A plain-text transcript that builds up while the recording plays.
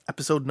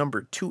episode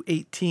number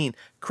 218,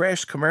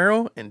 Crashed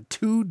Camaro and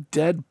Two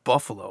Dead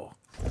Buffalo.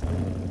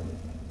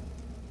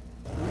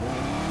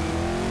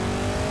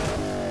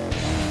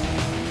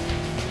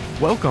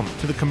 Welcome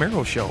to the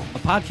Camaro Show, a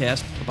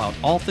podcast about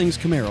all things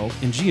Camaro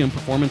and GM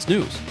Performance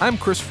News. I'm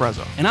Chris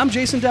Frezzo. And I'm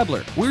Jason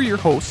Debler. We're your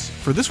hosts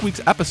for this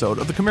week's episode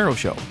of the Camaro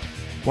Show.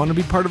 Want to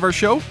be part of our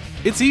show?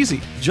 It's easy.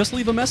 Just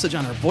leave a message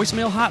on our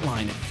voicemail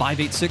hotline at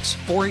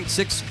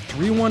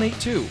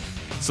 586-486-3182.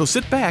 So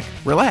sit back,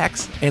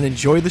 relax, and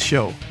enjoy the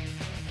show.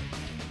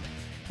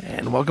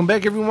 And welcome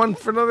back, everyone,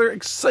 for another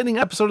exciting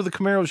episode of the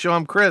Camaro Show.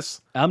 I'm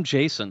Chris. I'm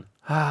Jason.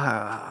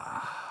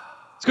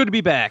 It's good to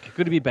be back.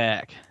 Good to be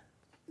back.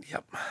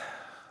 Yep.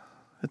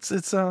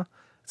 It's a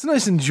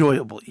nice,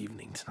 enjoyable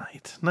evening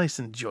tonight.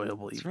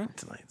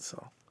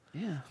 So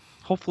yeah.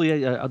 Hopefully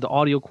the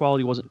audio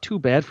quality wasn't too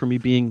bad for me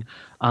being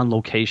on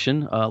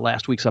location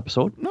last week's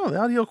episode. No, the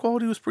audio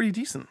quality was pretty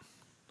decent.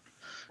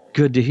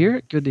 Good to hear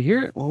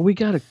it. Well, we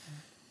got a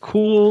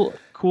cool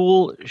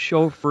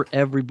show for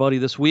everybody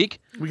this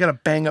week. We got a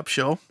bang-up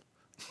show.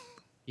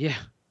 Yeah.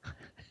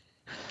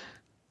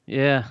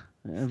 Yeah.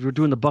 We're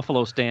doing the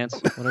Buffalo stance,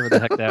 whatever the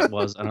heck that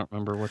was. I don't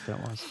remember what that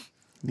was.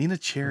 Nina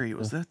Cherry,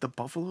 was that the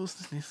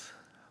Buffaloes?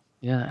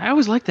 Yeah, I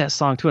always like that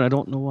song too, and I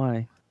don't know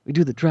why. We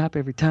do the drop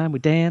every time we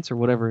dance, or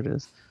whatever it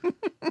is.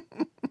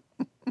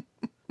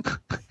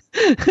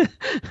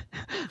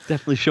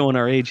 Definitely showing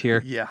our age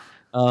here. Yeah.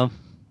 All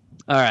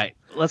right,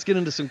 let's get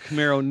into some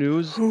Camaro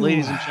news.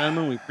 Ladies and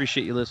gentlemen, we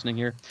appreciate you listening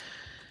here.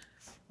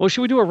 Well,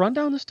 should we do a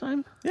rundown this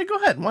time? Yeah, go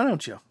ahead. Why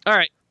don't you? All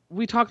right.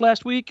 We talked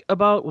last week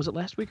about, was it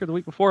last week or the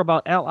week before,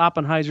 about Al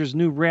Oppenheiser's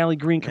new Rally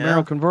Green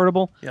Camaro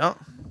convertible. Yeah.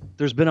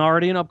 There's been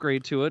already an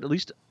upgrade to it. At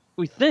least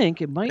we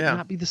think it might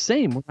not be the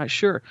same. We're not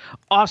sure.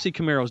 Aussie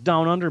Camaros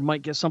down under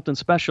might get something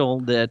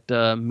special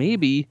that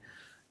maybe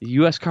the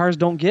U.S. cars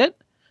don't get.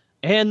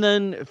 And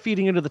then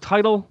feeding into the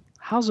title,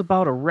 how's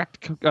about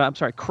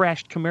a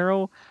crashed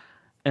Camaro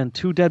and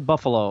two dead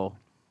Buffalo?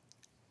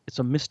 It's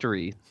a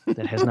mystery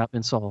that has not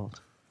been solved.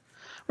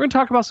 We're going to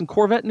talk about some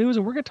Corvette news,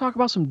 and we're going to talk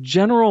about some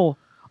general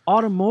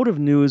automotive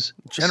news.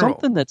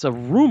 Something that's a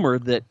rumor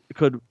that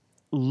could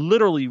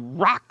literally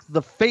rock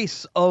the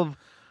face of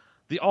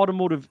the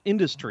automotive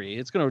industry.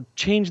 It's going to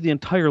change the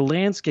entire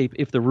landscape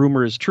if the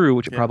rumor is true,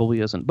 which it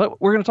probably isn't.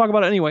 But we're going to talk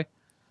about it anyway.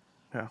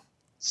 Yeah.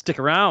 Stick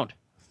around.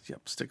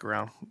 Yep, stick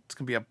around. It's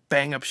going to be a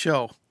bang-up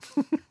show.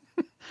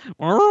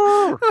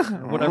 Whatever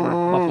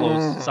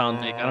buffaloes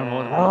sound make. I don't know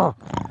what.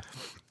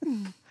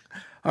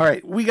 All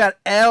right, we got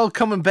Al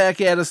coming back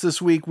at us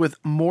this week with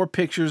more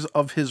pictures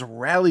of his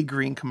Rally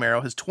Green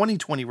Camaro, his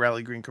 2020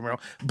 Rally Green Camaro.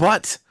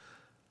 But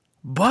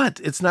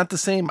it's not the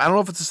same. I don't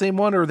know if it's the same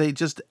one or they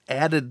just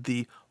added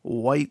the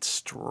white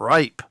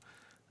stripe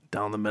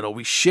down the middle.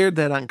 We shared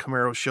that on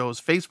Camaro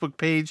Show's Facebook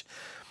page,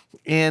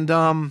 and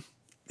it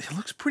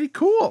looks pretty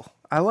cool.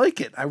 I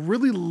like it. I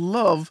really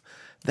love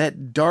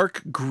that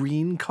dark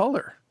green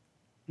color.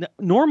 Now,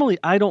 normally,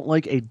 I don't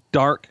like a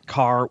dark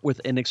car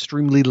with an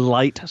extremely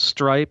light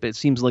stripe. It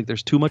seems like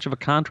there's too much of a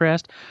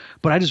contrast.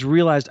 But I just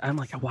realized, I'm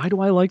like, why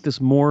do I like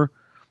this more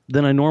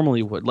than I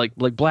normally would? Like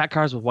black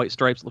cars with white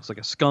stripes looks like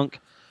a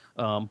skunk.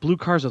 Blue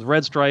cars with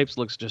red stripes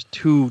looks just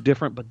too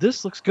different, but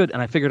this looks good,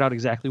 and I figured out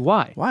exactly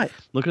why. Why?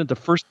 Looking at the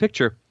first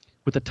picture,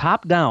 with the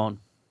top down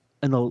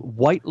and the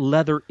white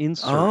leather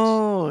inserts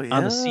on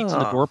the seats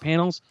and the door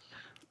panels,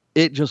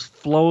 it just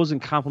flows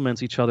and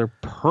complements each other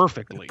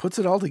perfectly. It puts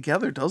it all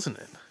together, doesn't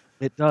it?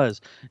 It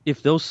does.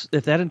 If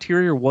that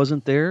interior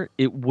wasn't there,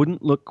 it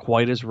wouldn't look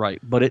quite as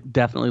right, but it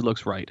definitely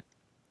looks right.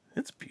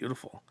 It's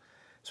beautiful,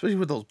 especially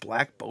with those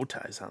black bow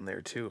ties on there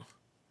too.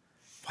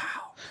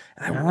 Wow.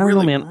 And I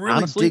really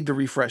honestly, dig the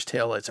refreshed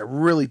taillights. I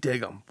really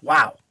dig them.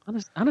 Wow.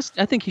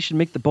 Honestly, I think he should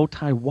make the bow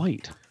tie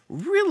white.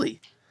 Really?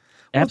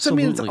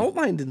 Absolutely. Well, it's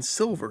outlined in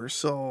silver,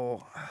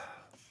 so...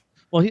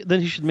 Well,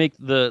 then he should make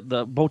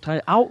the bow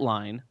tie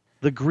outline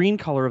the green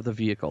color of the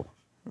vehicle,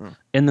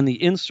 and then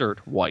the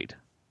insert white.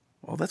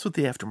 Well, that's what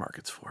the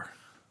aftermarket's for.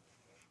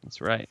 That's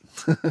right.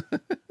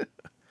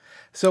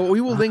 So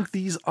we will link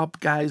these up,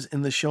 guys,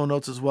 in the show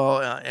notes as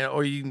well,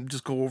 or you can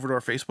just go over to our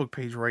Facebook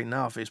page right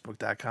now,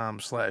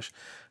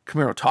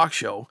 facebook.com/Camaro Talk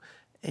Show,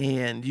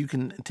 and you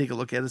can take a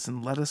look at us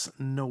and let us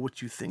know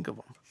what you think of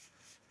them.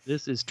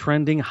 This is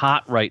trending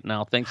hot right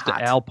now, thanks to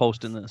Al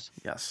posting this.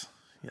 Yes.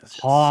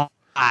 Hot.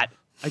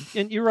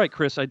 And you're right,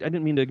 Chris. I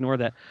didn't mean to ignore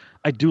that.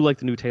 I do like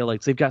the new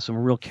taillights. They've got some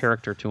real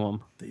character to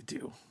them. They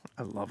do.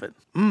 I love it.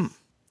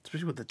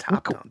 Especially with the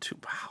top down, too.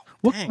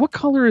 Wow. What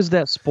color is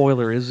that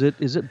spoiler? Is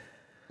it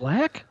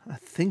black? I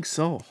think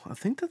so. I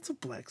think that's a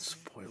black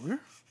spoiler.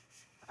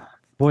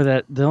 Boy,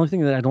 the only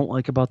thing that I don't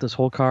like about this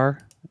whole car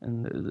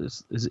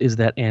is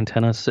that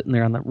antenna sitting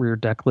there on that rear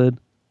deck lid.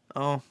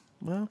 Oh,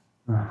 well,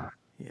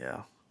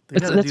 yeah.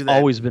 That's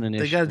always been an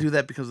issue. They got to do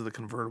that because of the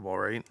convertible,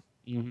 right?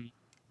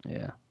 Mm-hmm.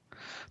 Yeah,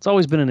 it's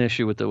always been an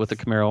issue with the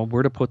Camaro.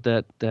 Where to put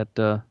that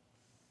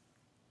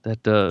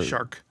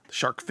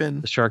shark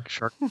fin. The shark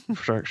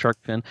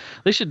fin.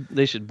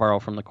 They should borrow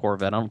from the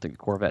Corvette. I don't think the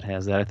Corvette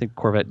has that. I think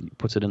Corvette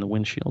puts it in the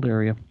windshield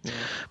area. Yeah.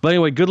 But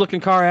anyway, good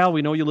looking car, Al.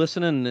 We know you're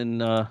listening,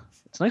 and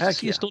It's nice to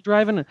see you still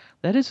driving.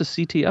 That is a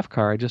CTF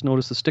car. I just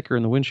noticed the sticker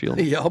in the windshield.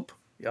 Yep.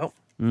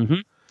 Mm-hmm.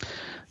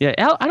 Yeah,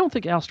 I don't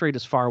think Al Strait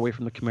is far away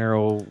from the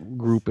Camaro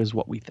group as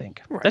what we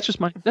think. Right. That's just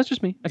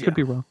me. I could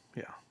be wrong.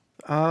 Yeah.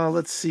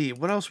 Let's see.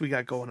 What else we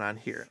got going on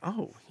here?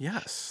 Oh,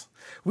 yes.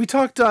 We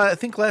talked, I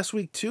think, last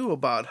week, too,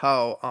 about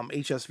how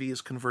HSV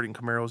is converting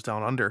Camaros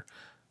down under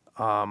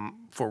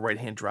for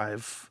right-hand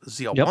drive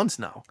ZL1s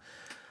now.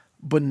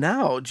 But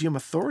now GM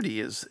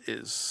Authority is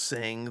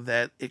saying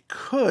that it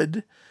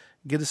could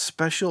get a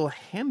special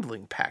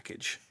handling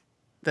package.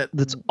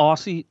 That's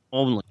Aussie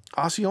only.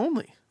 Aussie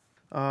only.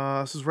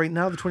 This is right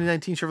now, the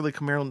 2019 Chevrolet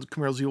Camaro and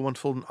Camaro ZL1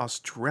 sold in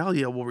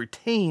Australia will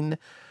retain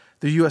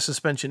the U.S.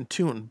 suspension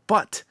tune,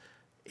 but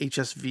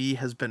HSV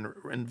has been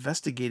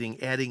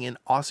investigating adding an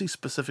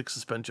Aussie-specific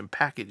suspension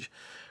package,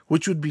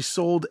 which would be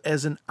sold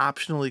as an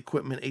optional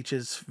equipment.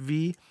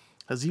 HSV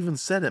has even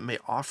said it may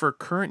offer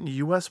current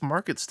U.S.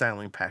 market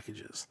styling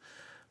packages,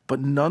 but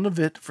none of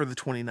it for the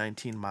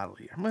 2019 model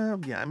year. Well,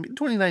 yeah, I mean,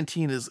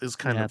 2019 is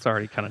kind of... it's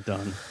already kind of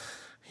done.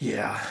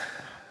 Yeah.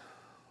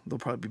 They'll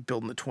probably be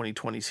building the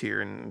 2020s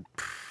here in,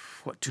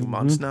 2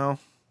 months now?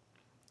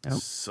 Yep.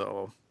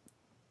 So,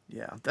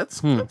 yeah,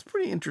 that's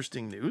pretty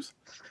interesting news.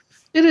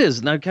 It is.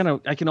 And I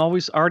can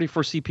always already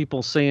foresee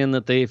people saying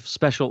that they've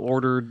special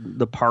ordered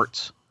the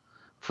parts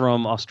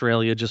from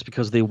Australia just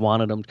because they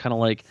wanted them. Kind of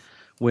like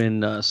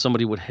when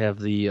somebody would have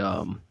the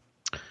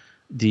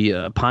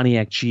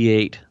Pontiac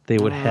G8, they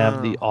would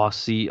have the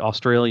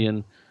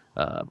Australian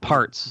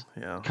parts,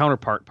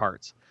 counterpart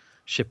parts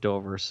shipped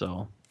over.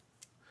 So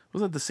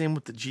wasn't it the same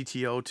with the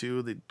GTO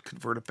too? They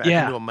convert it back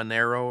into a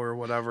Monero or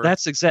whatever.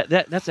 That's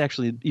That's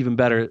actually even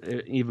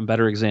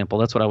better example.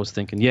 That's what I was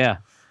thinking. Yeah,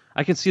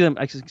 I can see them.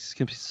 I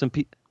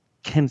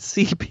can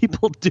see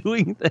people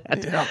doing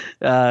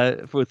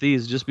that with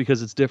these just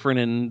because it's different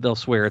and they'll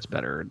swear it's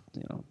better.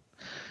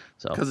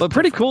 So but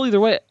pretty cool either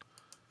way.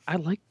 I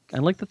like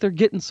that they're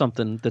getting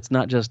something that's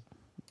not just,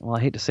 well, I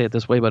hate to say it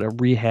this way, but a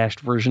rehashed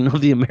version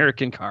of the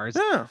American cars.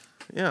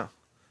 Yeah.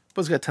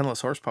 But it's got 10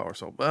 less horsepower,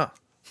 so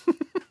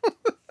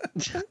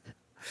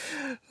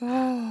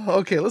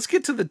okay, let's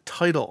get to the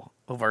title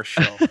of our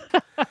show.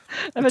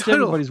 I bet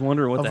everybody's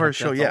wondering what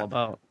that's all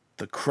about.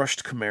 The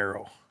Crushed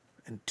Camaro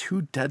and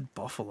Two Dead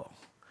Buffalo.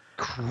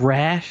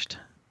 Crashed?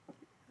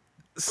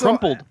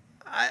 Crumpled.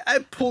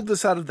 I pulled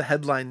this out of the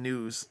headline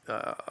news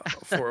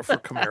for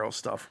Camaro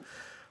stuff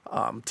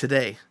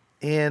today,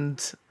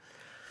 and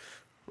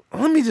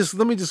let me just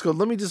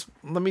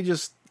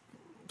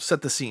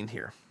set the scene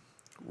here.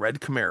 Red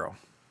Camaro.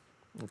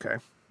 Okay.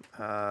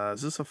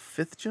 Is this a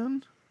 5th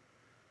gen?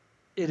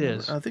 It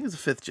is. I think it's a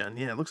 5th gen.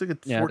 Yeah, it looks like a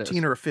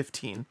 14 or a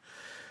 15.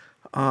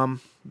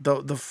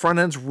 The front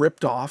end's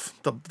ripped off.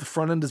 The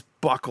front end is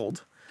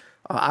buckled.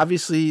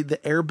 Obviously, the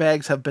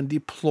airbags have been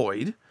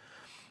deployed.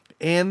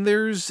 And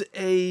there's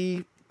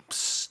a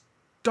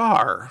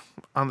star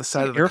on the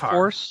side of the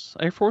car.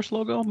 Air Force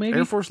logo, maybe?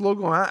 Air Force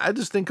logo. I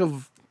just think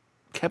of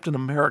Captain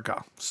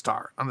America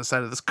star on the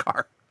side of this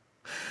car.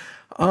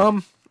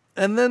 And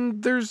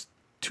then there's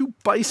 2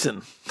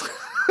 bison.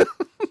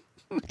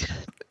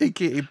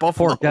 A.K.A.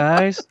 Buffalo. Poor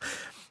guys.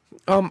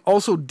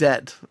 Also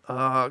dead.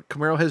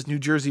 Camaro has New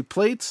Jersey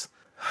plates,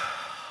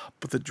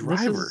 but the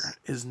driver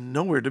is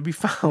nowhere to be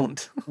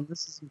found.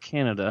 This is in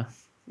Canada.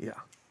 Yeah.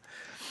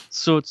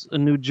 So it's a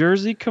New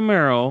Jersey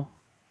Camaro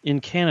in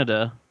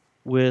Canada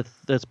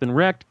that's been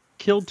wrecked,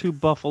 killed 2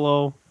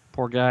 buffalo,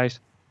 poor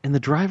guys, and the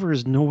driver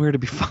is nowhere to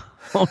be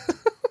found.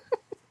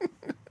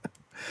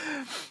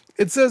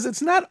 It says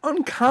it's not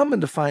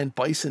uncommon to find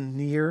bison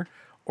near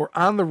or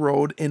on the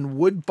road in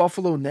Wood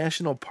Buffalo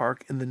National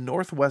Park in the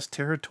Northwest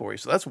Territory.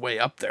 So that's way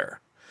up there.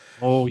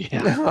 Oh,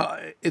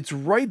 yeah. It's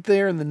right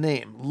there in the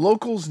name.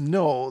 Locals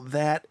know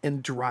that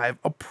and drive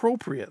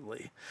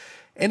appropriately.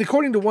 And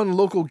according to one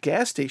local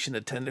gas station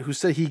attendant who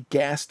said he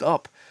gassed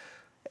up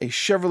a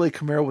Chevrolet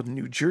Camaro with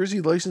New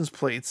Jersey license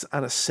plates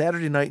on a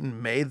Saturday night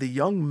in May, the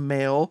young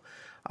male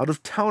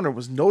out-of-towner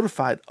was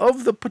notified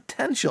of the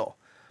potential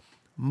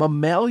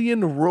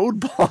mammalian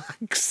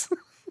roadblocks.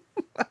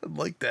 I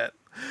like that.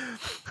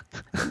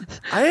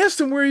 I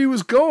asked him where he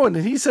was going,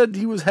 and he said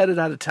he was headed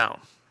out of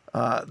town.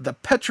 The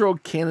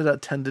Petro-Canada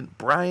attendant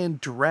Brian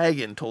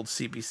Dragon told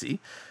CBC,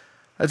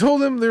 I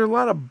told him there are a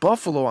lot of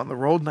buffalo on the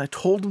road, and I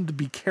told him to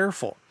be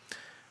careful.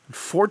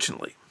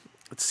 Unfortunately,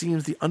 it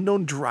seems the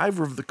unknown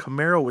driver of the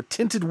Camaro with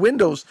tinted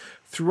windows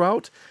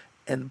throughout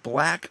and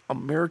black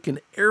American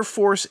Air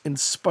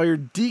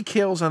Force-inspired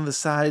decals on the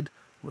side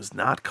was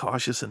not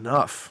cautious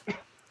enough.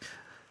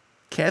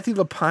 Kathy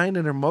Lapine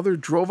and her mother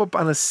drove up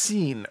on a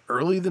scene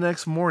early the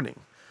next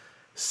morning,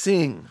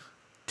 seeing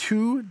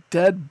 2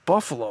 dead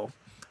buffalo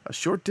a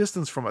short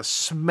distance from a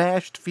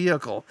smashed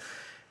vehicle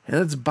and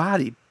its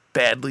body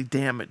badly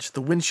damaged.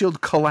 The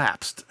windshield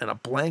collapsed and a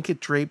blanket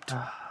draped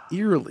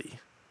eerily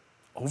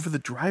over the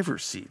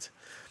driver's seat.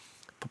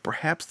 But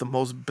perhaps the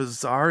most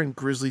bizarre and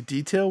grisly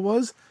detail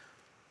was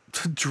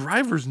the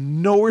driver's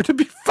nowhere to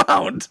be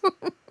found.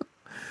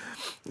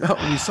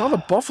 We saw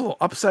the buffalo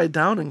upside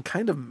down and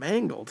kind of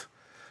mangled,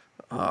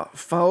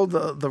 followed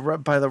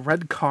by the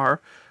red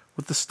car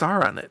with the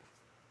star on it.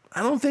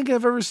 I don't think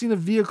I've ever seen a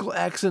vehicle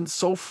accident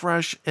so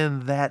fresh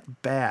and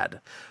that bad.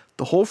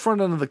 The whole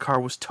front end of the car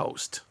was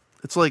toast.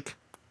 It's like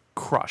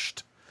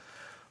crushed.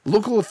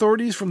 Local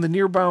authorities from the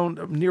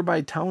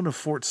nearby town of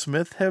Fort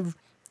Smith have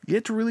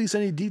yet to release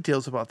any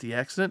details about the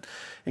accident,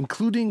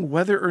 including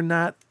whether or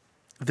not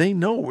they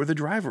know where the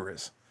driver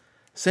is,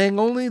 saying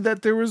only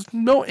that there was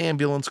no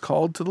ambulance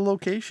called to the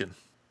location.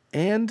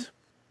 And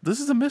this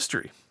is a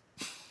mystery.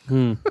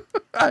 I'm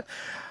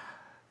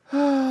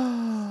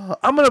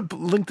going to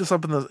link this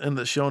up in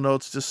the show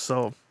notes just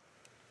so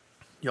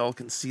y'all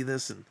can see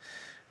this and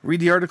read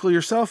the article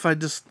yourself. I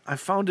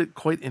found it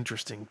quite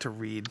interesting to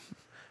read.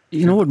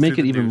 You know what would make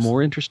it even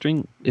more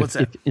interesting? What's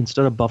that? If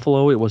instead of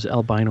buffalo, it was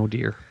albino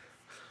deer.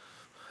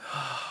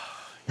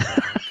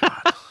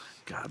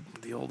 God,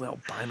 the old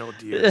albino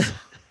deers.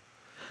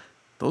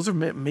 Those are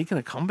making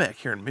a comeback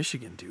here in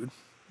Michigan, dude.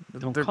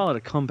 Don't call it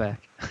a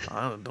comeback.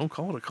 Don't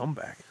call it a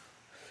comeback.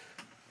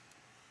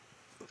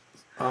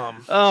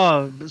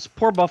 This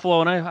poor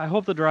buffalo, and I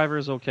hope the driver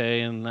is okay,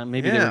 and that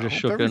maybe they were just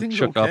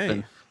shook up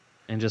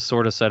and just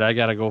sort of said, I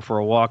got to go for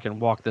a walk and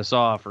walk this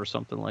off or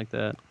something like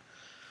that.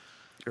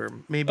 Or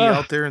maybe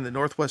out there in the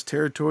Northwest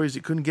Territories,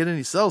 he couldn't get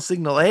any cell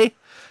signal,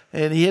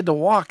 and he had to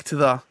walk to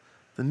the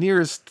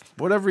nearest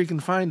whatever he can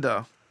find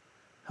to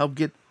help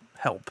get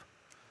help.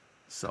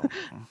 So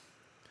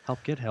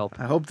help get help.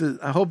 I hope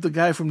the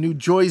guy from New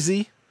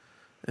Jersey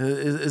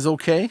is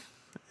okay,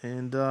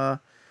 and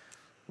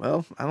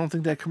well, I don't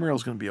think that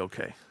Camaro's going to be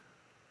okay.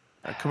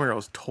 That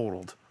Camaro's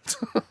totaled.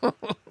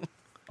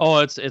 Oh,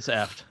 it's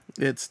effed.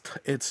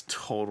 It's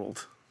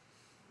totaled.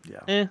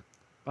 Yeah.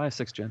 Buy a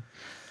 6th gen.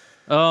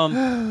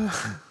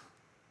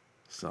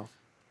 So.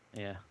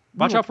 Yeah.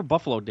 Watch out for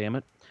buffalo, damn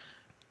it.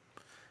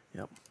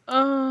 Yep.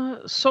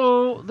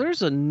 So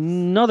there's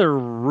another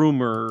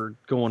rumor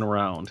going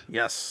around.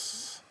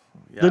 Yes.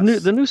 The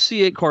new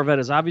C8 Corvette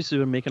has obviously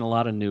been making a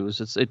lot of news.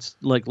 It's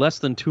like less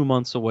than 2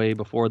 months away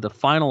before the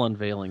final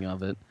unveiling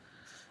of it.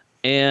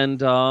 And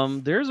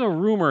there's a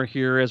rumor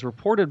here, as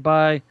reported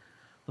by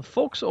the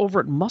folks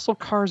over at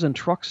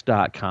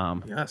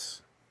musclecarsandtrucks.com.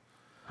 Yes.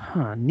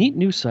 Neat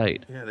new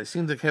site. Yeah, they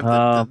seem to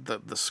have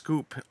the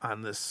scoop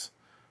on this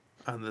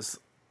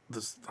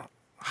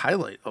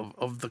highlight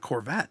of the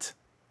Corvette.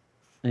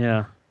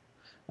 Yeah.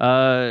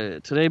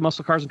 Today,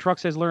 Muscle Cars and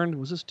Trucks has learned,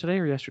 was this today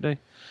or yesterday?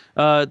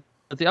 That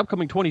the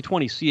upcoming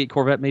 2020 C8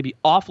 Corvette may be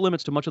off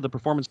limits to much of the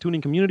performance tuning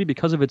community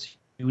because of its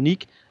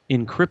unique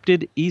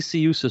encrypted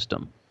ECU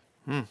system.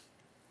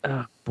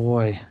 Oh,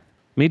 boy.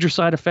 Major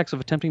side effects of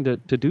attempting to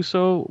do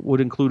so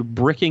would include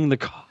bricking the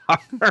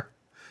car.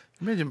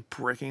 Imagine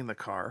bricking the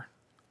car.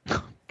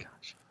 Oh,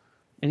 gosh.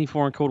 Any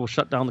foreign code will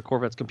shut down the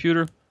Corvette's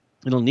computer.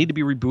 It'll need to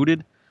be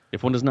rebooted.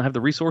 If one does not have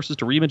the resources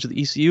to reimage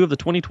the ECU of the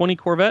 2020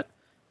 Corvette,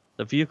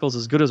 the vehicle is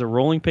as good as a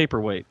rolling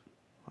paperweight.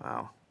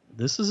 Wow.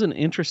 This is an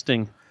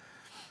interesting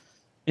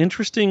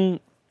rumor.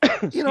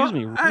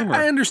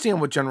 I understand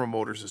what General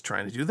Motors is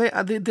trying to do.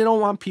 They don't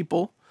want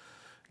people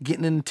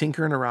getting in and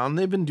tinkering around.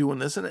 They've been doing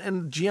this,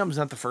 and GM's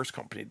not the first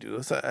company to do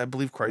this. I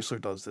believe Chrysler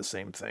does the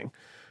same thing.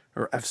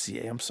 Or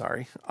FCA, I'm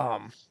sorry.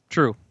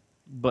 True,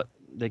 but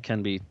they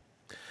can be.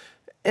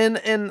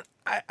 And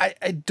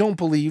I don't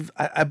believe.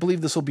 I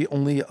believe this will be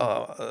only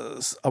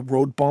a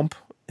road bump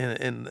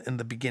in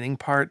the beginning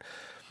part.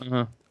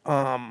 Uh-huh.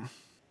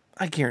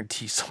 I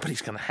guarantee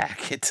somebody's gonna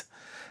hack it.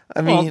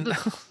 I mean,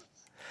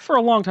 for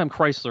a long time,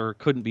 Chrysler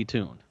couldn't be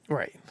tuned.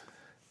 Right.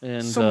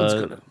 And someone's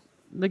gonna.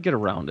 They get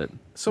around it.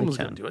 Someone's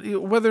gonna do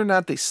it. Whether or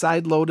not they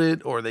side load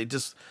it or they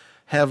just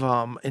have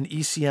an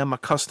ECM, a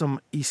custom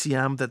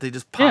ECM that they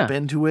just pop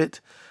into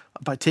it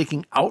by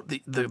taking out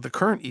the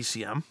current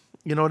ECM.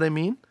 You know what I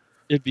mean?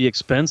 It'd be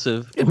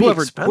expensive.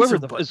 Whoever is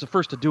the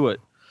first to do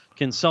it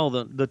can sell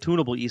the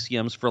tunable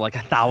ECMs for like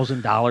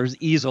 $1,000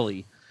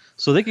 easily.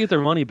 So they can get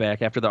their money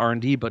back after the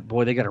R&D, but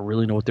boy, they got to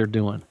really know what they're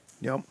doing.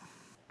 Yep.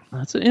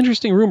 That's an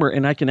interesting rumor,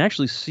 and I can kind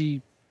of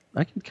see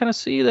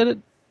that it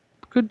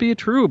could be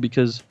true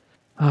because,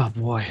 oh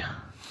boy.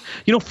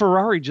 You know,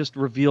 Ferrari just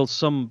revealed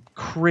some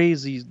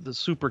the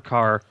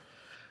supercar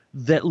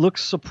that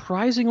looks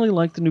surprisingly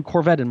like the new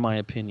Corvette, in my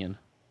opinion.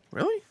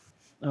 Really?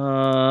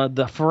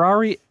 The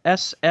Ferrari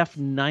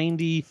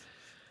SF90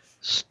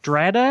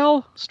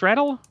 Stradale?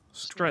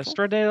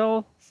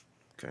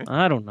 Okay.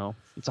 I don't know.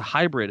 It's a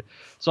hybrid.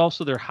 It's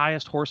also their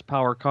highest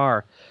horsepower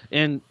car.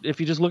 And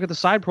if you just look at the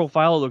side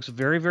profile, it looks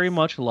very, very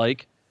much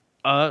like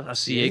a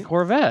C8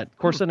 Corvette. Of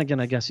course, then again,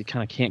 I guess you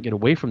kind of can't get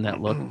away from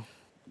that look.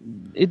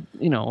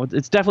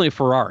 It's definitely a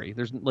Ferrari.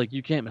 There's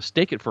you can't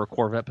mistake it for a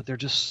Corvette, but they're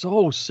just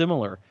so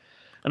similar.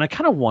 And I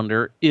kind of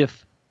wonder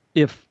if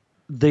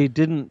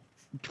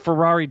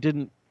Ferrari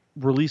didn't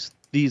release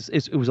these.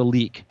 It was a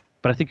leak,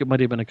 but I think it might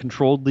have been a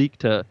controlled leak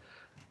to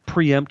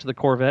preempt the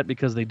Corvette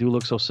because they do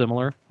look so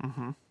similar.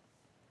 Mm-hmm.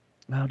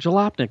 Now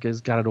Jalopnik has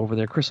got it over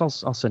there. Chris, I'll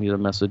send you the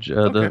message.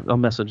 Okay. I'll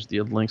message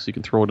the link so you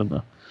can throw it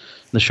in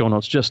the show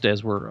notes just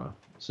as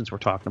since we're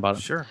talking about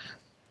it. Sure.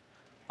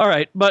 All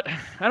right, but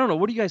I don't know.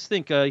 What do you guys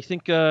think? You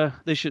think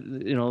they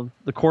should,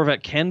 the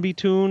Corvette can be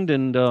tuned,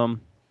 and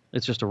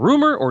It's just a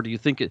rumor, or do you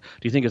think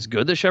it's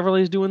good that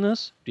Chevrolet is doing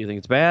this? Do you think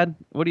it's bad?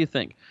 What do you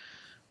think?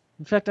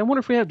 In fact, I wonder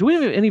if do we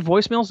have any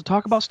voicemails to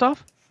talk about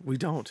stuff? We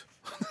don't.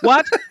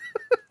 What?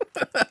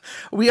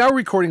 We are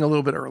recording a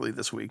little bit early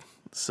this week,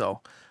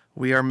 so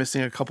we are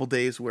missing a couple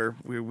days where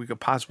we could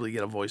possibly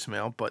get a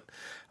voicemail. But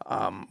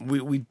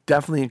we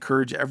definitely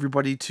encourage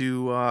everybody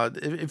to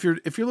if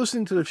you're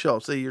listening to the show,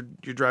 say you're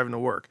driving to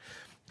work,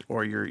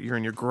 or you're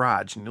in your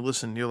garage and you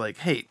listen, you're like,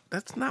 hey,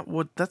 that's not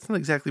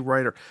exactly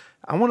right, or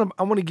I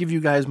want to give you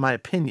guys my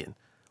opinion.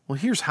 Well,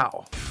 here's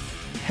how.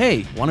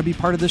 Hey, want to be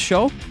part of this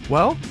show?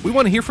 Well, we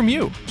want to hear from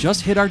you. Just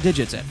hit our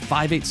digits at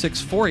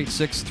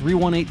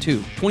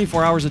 586-486-3182,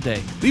 24 hours a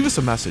day. Leave us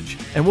a message,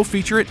 and we'll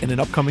feature it in an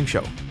upcoming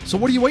show. So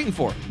what are you waiting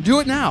for? Do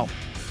it now.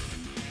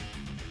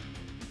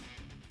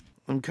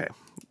 Okay.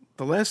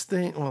 The last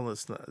thing, well,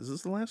 it's not. Is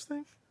this the last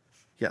thing?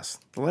 Yes.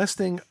 The last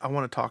thing I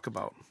want to talk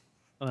about.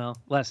 Well,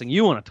 last thing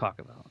you want to talk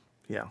about.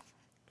 Yeah.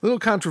 A little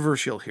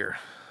controversial here.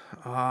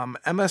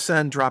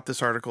 MSN dropped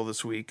this article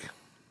this week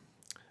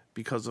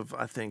because of,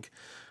 I think,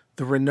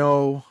 the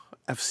Renault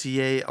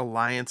FCA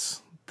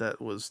alliance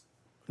that was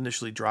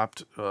initially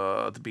dropped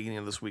at the beginning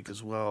of this week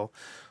as well.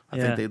 I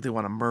think they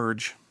want to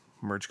merge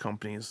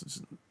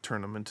companies,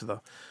 turn them into I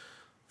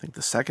think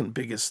the second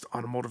biggest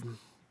automotive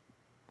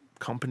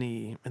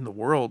company in the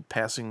world,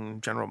 passing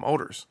General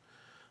Motors.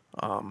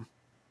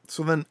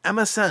 So then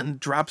MSN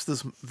drops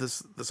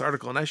this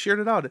article, and I shared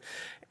it out,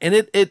 and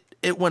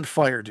it went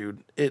fire,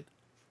 dude.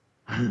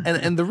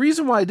 And the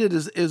reason why I did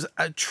is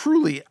I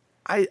truly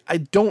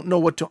don't know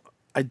what to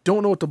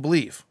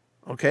believe.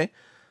 Okay,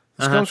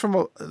 this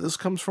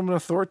comes from an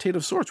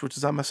authoritative source, which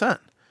is MSN.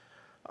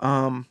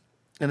 And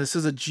it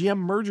says a GM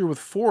merger with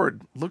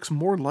Ford looks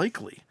more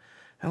likely,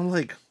 and I'm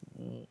like,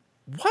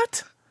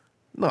 what?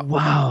 No,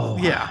 wow,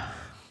 yeah.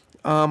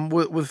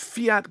 With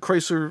Fiat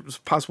Chrysler's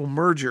possible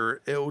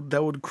merger,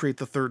 that would create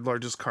the third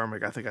largest car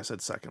maker. I think I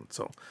said second.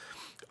 So,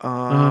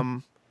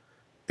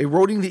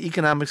 eroding the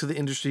economics of the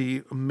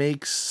industry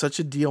makes such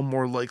a deal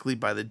more likely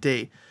by the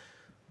day.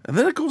 And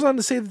then it goes on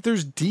to say that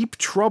there's deep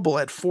trouble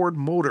at Ford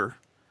Motor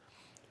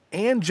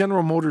and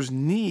General Motors'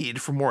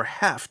 need for more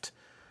heft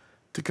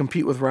to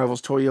compete with rivals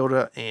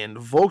Toyota and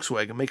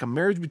Volkswagen, make a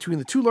marriage between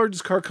the two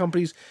largest car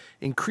companies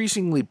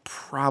increasingly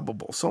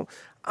probable. So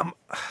I'm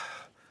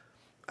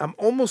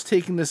almost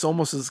taking this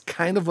almost as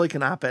kind of like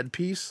an op-ed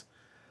piece,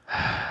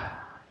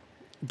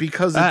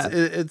 because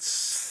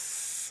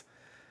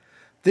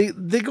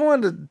they go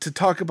on to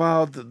talk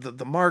about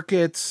the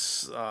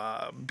markets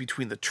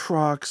between the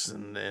trucks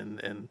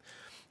and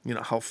you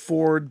know how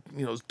Ford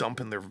is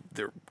dumping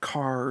their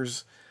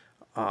cars.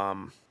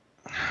 Both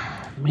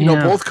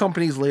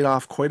companies laid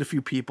off quite a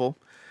few people.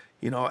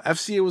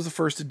 FCA was the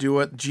first to do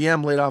it.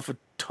 GM laid off a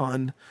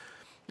ton,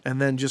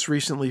 and then just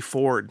recently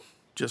Ford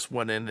just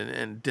went in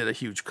and did a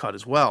huge cut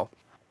as well.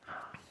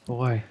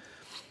 Boy,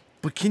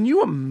 but can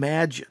you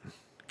imagine?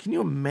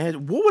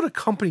 What would a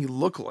company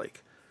look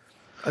like?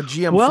 A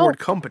GM Ford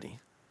company.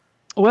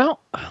 Well,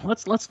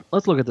 let's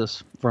look at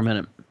this for a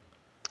minute.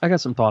 I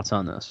got some thoughts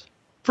on this.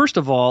 First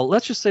of all,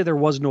 let's just say there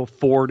was no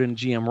Ford and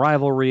GM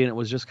rivalry, and it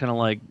was just kind of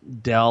like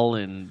Dell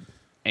and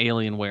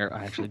Alienware.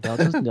 Actually,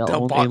 Dell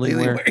owned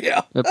Alienware.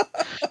 Yeah.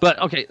 But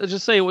okay, let's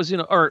just say it was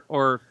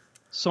or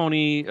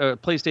Sony,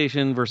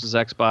 PlayStation versus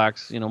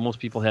Xbox. Most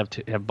people have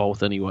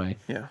both anyway.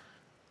 Yeah.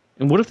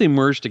 And what if they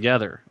merged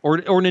together, or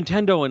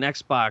Nintendo and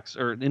Xbox,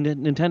 or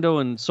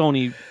Nintendo and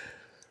Sony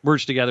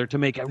merged together to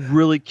make a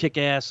really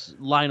kick-ass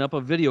lineup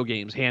of video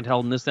games, handheld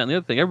and this, that, and the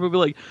other thing? Everybody would be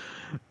like,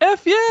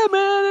 F yeah,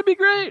 man, that'd be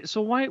great.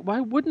 So why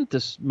wouldn't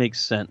this make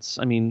sense?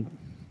 I mean,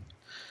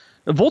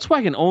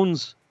 Volkswagen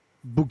owns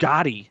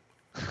Bugatti,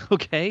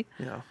 okay?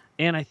 Yeah.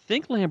 And I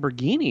think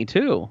Lamborghini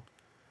too,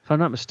 if I'm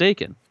not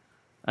mistaken.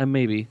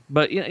 Maybe,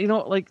 but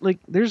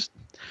there's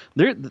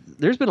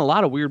been a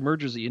lot of weird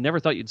mergers that you never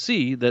thought you'd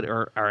see that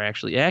are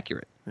actually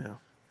accurate. Yeah.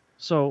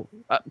 So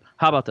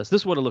how about this?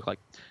 This is what it looked like.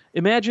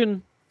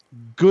 Imagine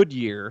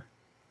Goodyear,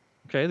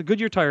 okay, the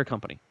Goodyear Tire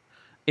Company,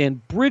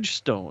 and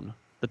Bridgestone,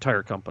 the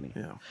tire company.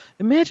 Yeah.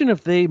 Imagine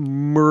if they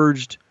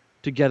merged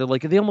together,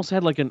 like they almost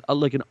had like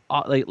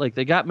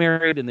they got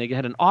married and they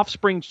had an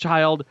offspring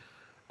child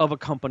of a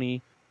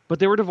company, but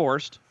they were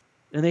divorced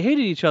and they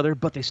hated each other,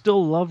 but they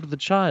still loved the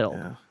child.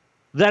 Yeah.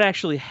 That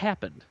actually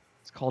happened.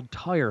 It's called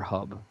Tire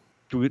Hub.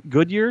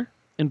 Goodyear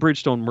and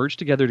Bridgestone merged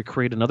together to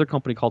create another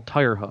company called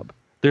Tire Hub.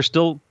 They're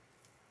still,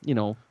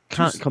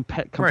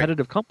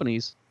 competitive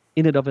companies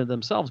in and of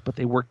themselves, but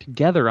they work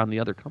together on the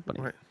other company.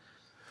 Right.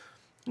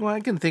 Well, I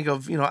can think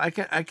of,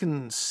 I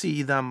can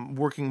see them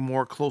working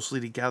more closely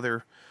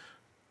together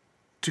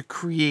to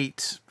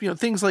create,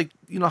 things like,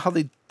 how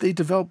they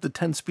developed the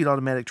 10-speed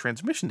automatic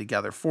transmission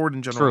together. Ford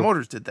and General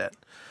Motors did that.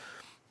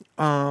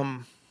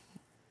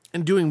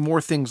 And doing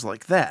more things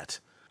like that.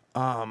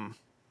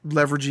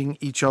 Leveraging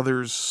each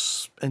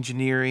other's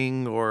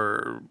engineering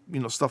or,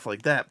 stuff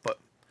like that. But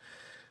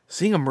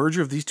seeing a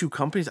merger of these two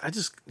companies, I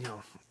just,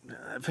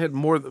 I've had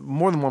more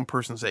than one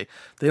person say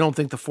they don't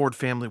think the Ford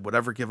family would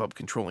ever give up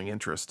controlling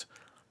interest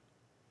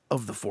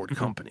of the Ford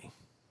company.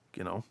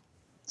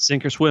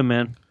 Sink or swim,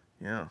 man.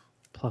 Yeah.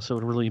 Plus, it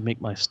would really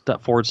make my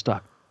Ford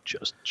stock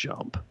just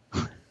jump.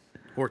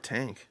 Or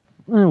tank.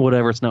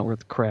 Whatever, it's not worth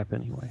the crap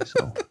anyway.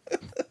 So,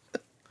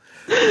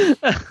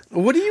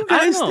 what do you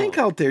guys think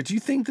out there? Do you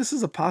think this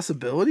is a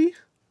possibility?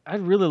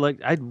 I'd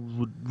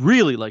would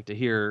really like to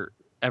hear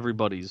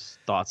everybody's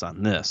thoughts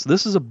on this.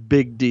 This is a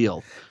big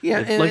deal. Yeah,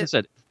 like I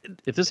said,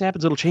 if this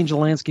happens, it'll change the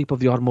landscape of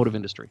the automotive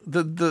industry.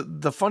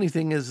 The funny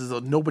thing is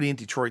that nobody in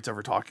Detroit's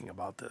ever talking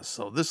about this.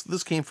 So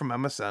this came from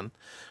MSN,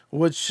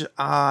 which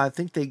I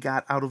think they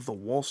got out of the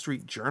Wall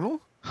Street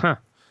Journal. Huh.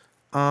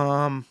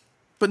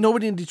 But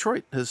nobody in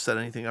Detroit has said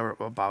anything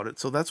about it.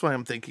 So that's why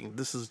I'm thinking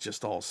this is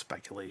just all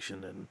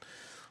speculation and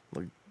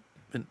like.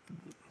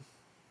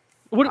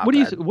 What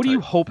do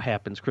you hope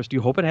happens, Chris? Do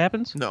you hope it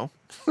happens? No.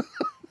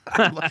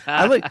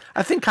 I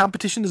think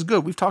competition is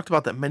good. We've talked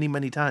about that many,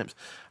 many times.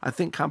 I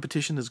think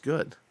competition is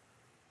good.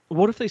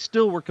 What if they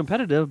still were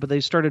competitive, but they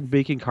started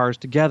making cars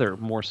together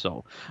more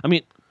so? I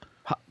mean,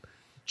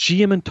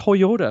 GM and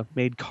Toyota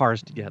made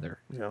cars together.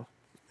 Yeah.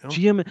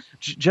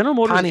 General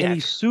Motors Pontiac. and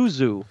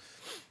Isuzu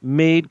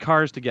made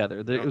cars together.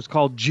 It was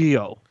called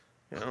Geo.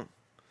 Yeah.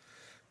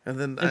 And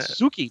then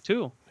Suzuki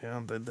too.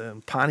 Yeah,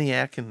 the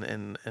Pontiac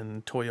and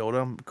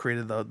Toyota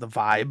created the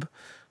Vibe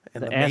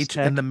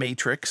and the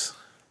Matrix.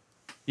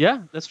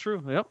 Yeah, that's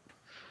true. Yep.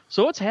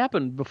 So it's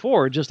happened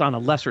before, just on a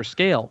lesser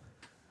scale.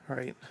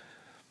 Right.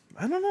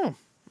 I don't know.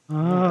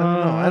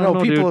 I know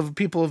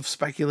people have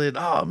speculated.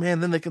 Oh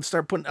man, then they can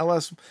start putting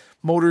LS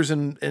motors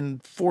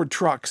in Ford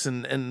trucks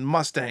and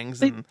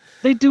Mustangs.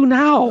 They do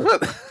now.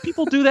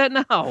 People do that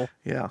now.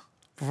 Yeah,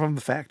 from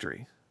the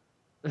factory.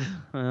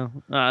 Well,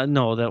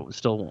 no, that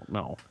still won't.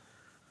 No.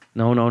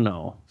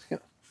 No.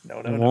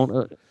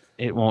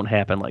 It won't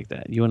happen like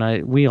that. You and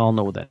I, we all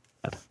know that.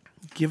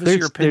 Give us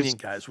your opinion,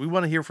 guys. We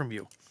want to hear from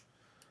you.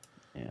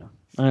 Yeah,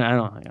 I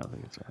don't think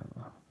it's. I don't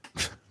know.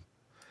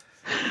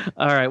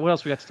 All right, what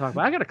else we got to talk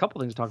about? I got a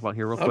couple things to talk about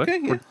here real quick. Okay,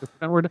 yeah.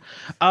 I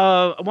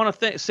want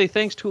to say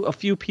thanks to a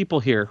few people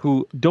here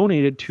who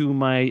donated to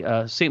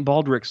my St.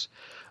 Baldrick's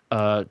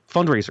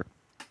fundraiser.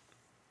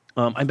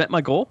 I met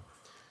my goal,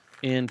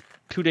 and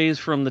 2 days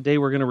from the day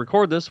we're going to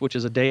record this, which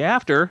is a day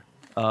after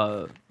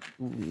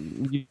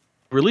you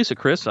release it,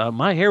 Chris,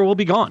 my hair will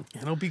be gone.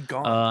 It'll be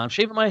gone. I'm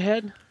shaving my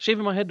head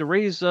to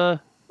raise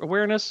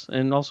awareness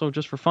and also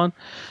just for fun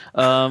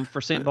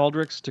for St.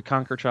 Baldrick's to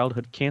conquer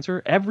childhood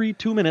cancer. Every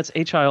 2 minutes,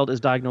 a child is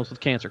diagnosed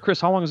with cancer.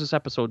 Chris, how long has this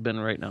episode been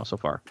right now so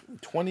far?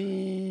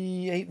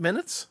 28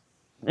 minutes.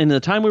 In the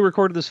time we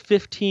recorded this,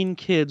 15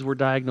 kids were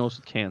diagnosed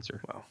with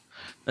cancer. Wow.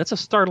 That's a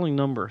startling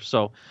number.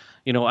 So,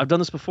 I've done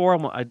this before.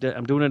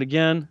 I'm doing it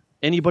again.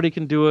 Anybody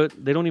can do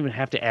it. They don't even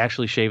have to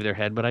actually shave their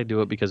head, but I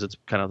do it because it's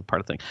kind of part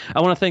of the thing. I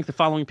want to thank the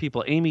following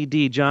people: Amy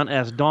D, John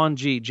S, Dawn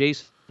G,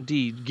 Jason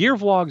D,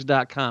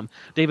 GearVlogs.com,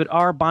 David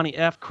R, Bonnie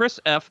F, Chris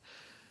F,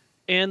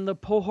 and the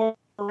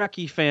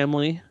Pohorecki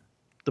family.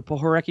 The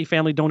Pohorecki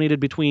family donated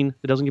between,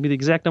 it doesn't give me the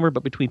exact number,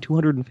 but between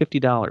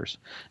 $250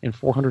 and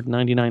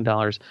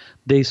 $499.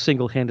 They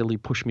single-handedly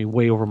pushed me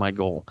way over my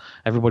goal.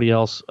 Everybody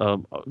else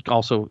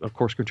also, of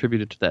course,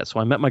 contributed to that. So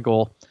I met my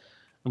goal.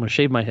 I'm going to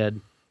shave my head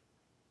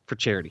for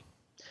charity.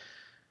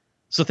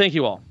 So thank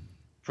you all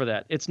for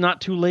that. It's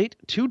not too late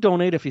to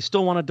donate. If you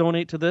still want to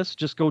donate to this,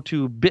 just go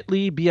to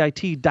bit.ly/shave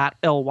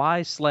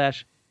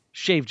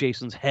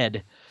Jason's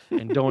head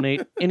and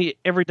donate.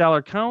 Every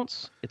dollar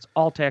counts. It's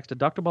all tax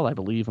deductible. I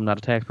believe I'm not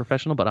a tax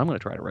professional, but I'm going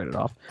to try to write it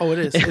off. Oh, it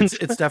is.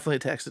 It's definitely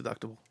tax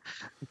deductible.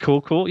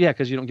 Cool. Yeah,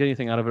 because you don't get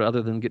anything out of it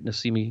other than getting to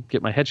see me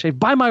get my head shaved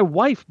by my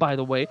wife, by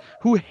the way,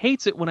 who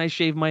hates it when I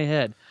shave my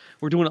head.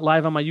 We're doing it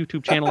live on my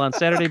YouTube channel on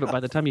Saturday, but by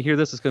the time you hear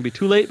this, it's going to be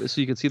too late,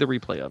 so you can see the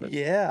replay of it.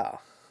 Yeah.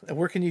 And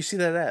where can you see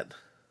that at?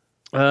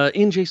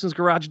 In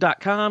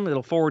jasonsgarage.com.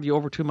 It'll forward you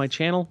over to my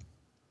channel.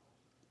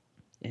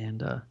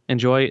 And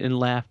enjoy and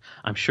laugh.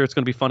 I'm sure it's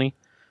going to be funny.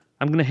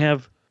 I'm going to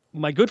have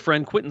my good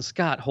friend Quentin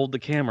Scott hold the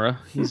camera.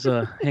 He's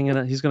hanging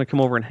out. He's going to come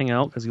over and hang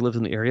out because he lives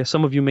in the area.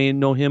 Some of you may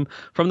know him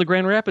from the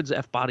Grand Rapids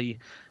F-Body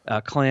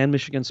Clan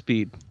Michigan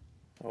Speed.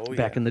 Oh,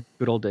 back in the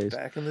good old days.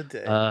 Back in the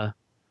day. I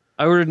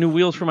ordered new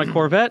wheels for my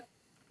Corvette.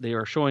 They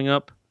are showing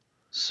up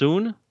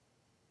soon.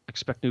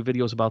 Expect new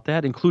videos about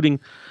that, including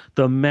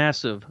the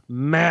massive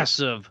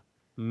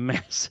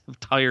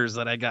tires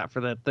that I got for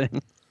that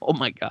thing. Oh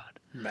my God.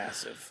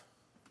 Massive.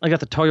 I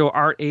got the Toyo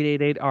Art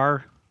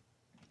 888R,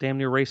 damn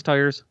near race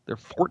tires. They're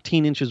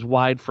 14 inches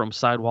wide from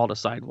sidewall to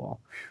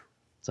sidewall.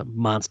 It's a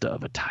monster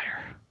of a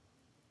tire.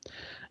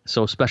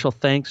 So special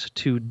thanks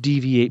to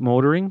Deviate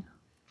Motoring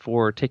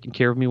for taking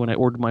care of me when I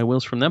ordered my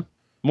wheels from them.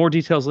 More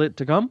details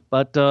to come,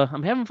 but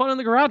I'm having fun in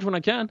the garage when I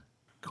can.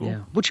 Cool. Yeah.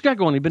 What you got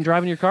going? You been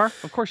driving your car?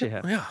 Of course you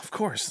have. Yeah, of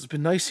course. It's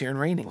been nice here and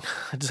raining.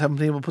 I just haven't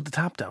been able to put the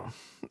top down.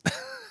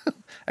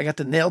 I got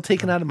the nail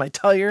taken out of my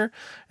tire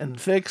and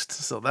fixed,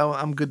 so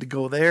I'm good to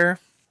go there.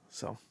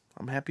 So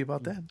I'm happy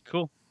about that.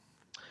 Cool.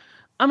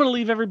 I'm going to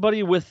leave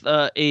everybody with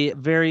a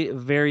very,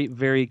 very,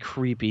 very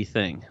creepy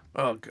thing.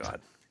 Oh, God.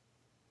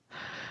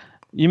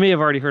 You may have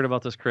already heard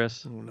about this,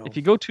 Chris. Oh, no. If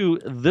you go to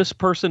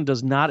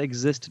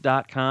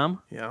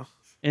thispersondoesnotexist.com yeah,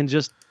 and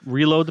just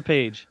reload the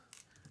page,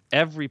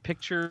 every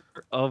picture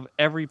of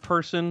every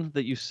person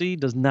that you see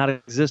does not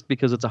exist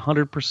because it's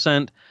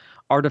 100%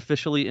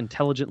 artificially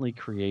intelligently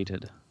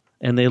created,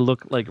 and they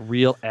look like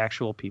real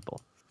actual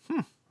people.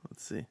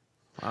 Let's see.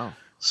 Wow.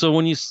 So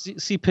when you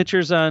see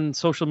pictures on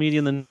social media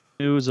and the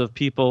news of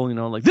people,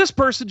 like this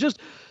person just,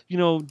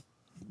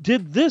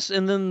 did this,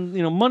 and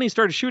then money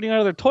started shooting out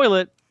of their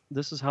toilet.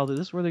 This is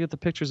where they get the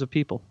pictures of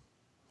people.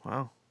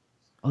 Wow.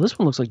 Oh, this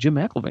one looks like Jim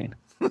McIlvaine.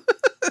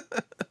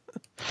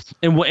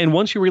 and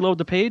once you reload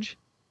the page,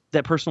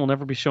 that person will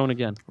never be shown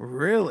again.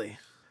 Really?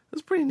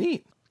 That's pretty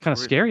neat. Kind of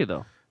scary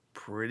though.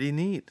 Pretty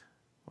neat.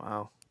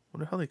 Wow.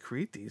 Wonder how they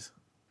create these.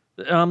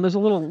 There's a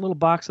little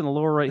box in the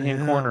lower right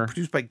hand corner.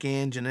 Produced by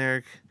GAN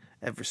Generic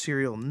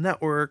Adversarial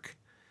Network.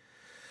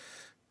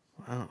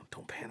 Wow.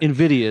 Don't panic.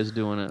 NVIDIA is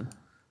doing it.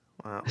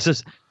 Wow. It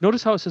says,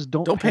 notice how it says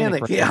don't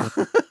panic. Right yeah.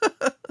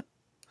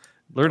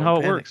 Learn how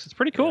it works. It's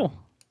pretty cool. Yeah.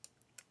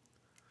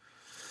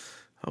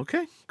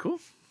 Okay, cool.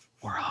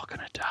 We're all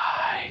going to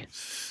die.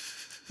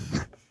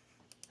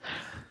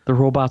 The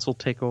robots will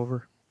take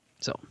over.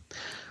 So,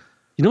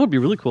 it would be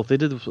really cool if they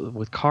did this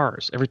with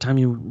cars. Every time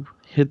you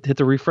hit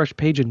the refresh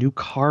page, a new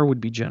car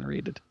would be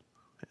generated.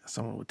 Yeah,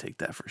 someone would take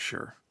that for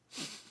sure.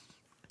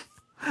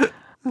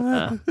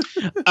 All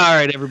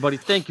right, everybody.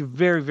 Thank you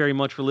very, very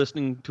much for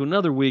listening to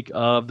another week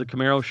of the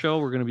Camaro Show.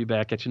 We're going to be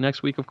back at you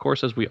next week, of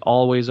course, as we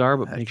always are.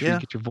 But make sure you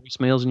get your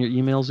voicemails and your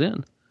emails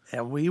in.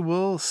 And we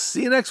will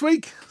see you next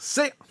week.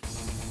 See ya.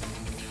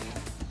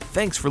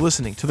 Thanks for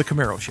listening to the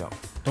Camaro Show.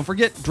 Don't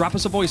forget, drop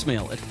us a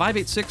voicemail at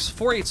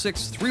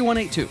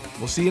 586-486-3182.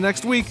 We'll see you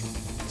next week.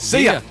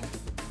 See ya.